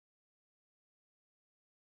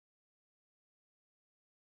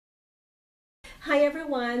Hi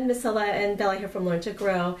everyone, Miss Ella and Bella here from Learn to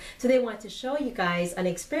Grow. Today I want to show you guys an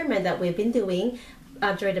experiment that we've been doing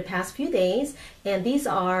during the past few days, and these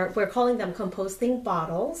are, we're calling them composting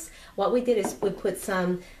bottles. What we did is we put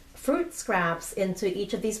some fruit scraps into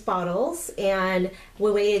each of these bottles, and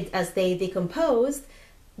we waited as they decomposed.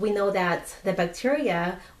 We know that the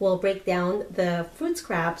bacteria will break down the fruit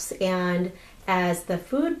scraps, and as the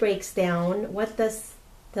food breaks down, what does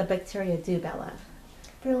the bacteria do, Bella?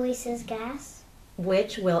 Releases gas,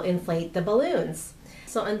 which will inflate the balloons.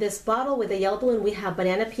 So in this bottle with the yellow balloon, we have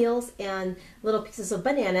banana peels and little pieces of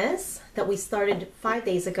bananas that we started 5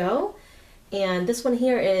 days ago. And this one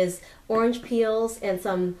here is orange peels and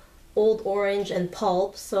some old orange and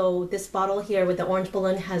pulp. So this bottle here with the orange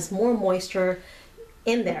balloon has more moisture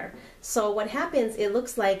in there. So what happens, it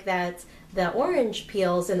looks like that the orange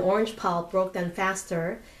peels and orange pulp broke down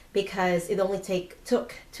faster because it only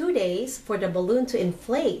took 2 days for the balloon to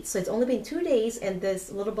inflate. So it's only been 2 days and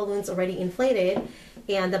this little balloon's already inflated.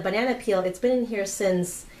 And the banana peel, it's been in here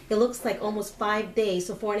since, it looks like almost 5 days,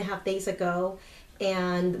 so 4.5 days ago.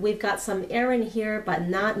 And we've got some air in here, but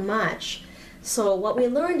not much. So what we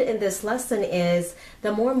learned in this lesson is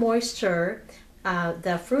the more moisture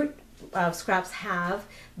the fruit scraps have,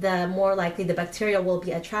 the more likely the bacteria will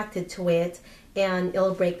be attracted to it, and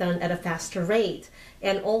it'll break down at a faster rate.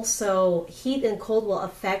 And also heat and cold will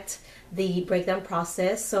affect the breakdown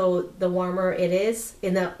process. So the warmer it is,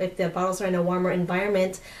 if the bottles are in a warmer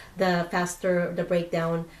environment, the faster the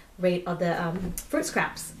breakdown rate of the fruit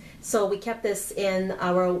scraps. So we kept this in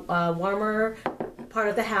our warmer part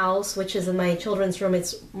of the house, which is in my children's room.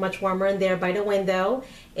 It's much warmer in there by the window,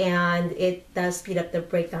 and it does speed up the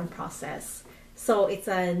breakdown process. So it's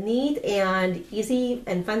a neat and easy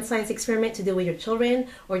and fun science experiment to do with your children,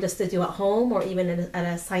 or just to do at home, or even at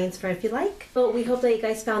a science fair if you like. So we hope that you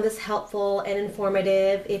guys found this helpful and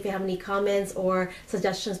informative. If you have any comments or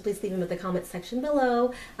suggestions, please leave them in the comment section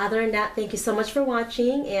below. Other than that, thank you so much for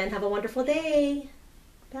watching and have a wonderful day.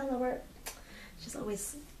 Bella, she's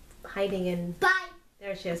always hiding in. Bye.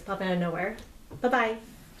 There she is, popping out of nowhere. Bye-bye.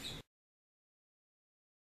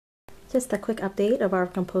 Just a quick update of our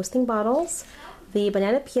composting bottles. The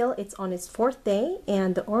banana peel, it's on its 4th day,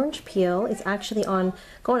 and the orange peel is actually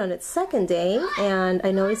going on its 2nd day, and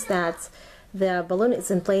I noticed that the balloon is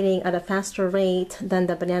inflating at a faster rate than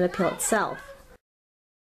the banana peel itself.